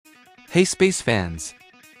Hey space fans!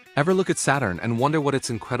 Ever look at Saturn and wonder what its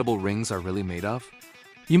incredible rings are really made of?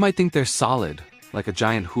 You might think they're solid, like a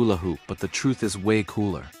giant hula hoop, but the truth is way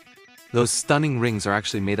cooler. Those stunning rings are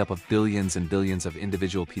actually made up of billions and billions of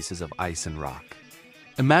individual pieces of ice and rock.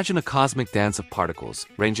 Imagine a cosmic dance of particles,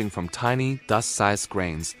 ranging from tiny, dust-sized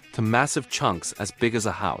grains to massive chunks as big as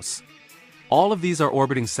a house. All of these are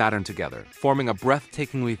orbiting Saturn together, forming a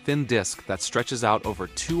breathtakingly thin disk that stretches out over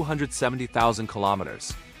 270,000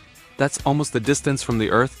 kilometers. That's almost the distance from the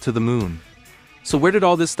Earth to the Moon. So where did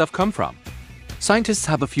all this stuff come from? Scientists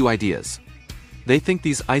have a few ideas. They think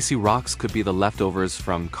these icy rocks could be the leftovers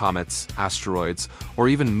from comets, asteroids, or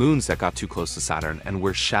even moons that got too close to Saturn and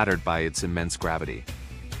were shattered by its immense gravity.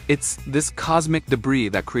 It's this cosmic debris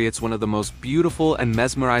that creates one of the most beautiful and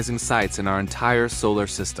mesmerizing sights in our entire solar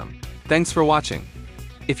system. Thanks for watching.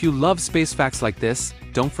 If you love space facts like this,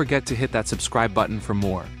 don't forget to hit that subscribe button for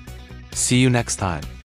more. See you next time.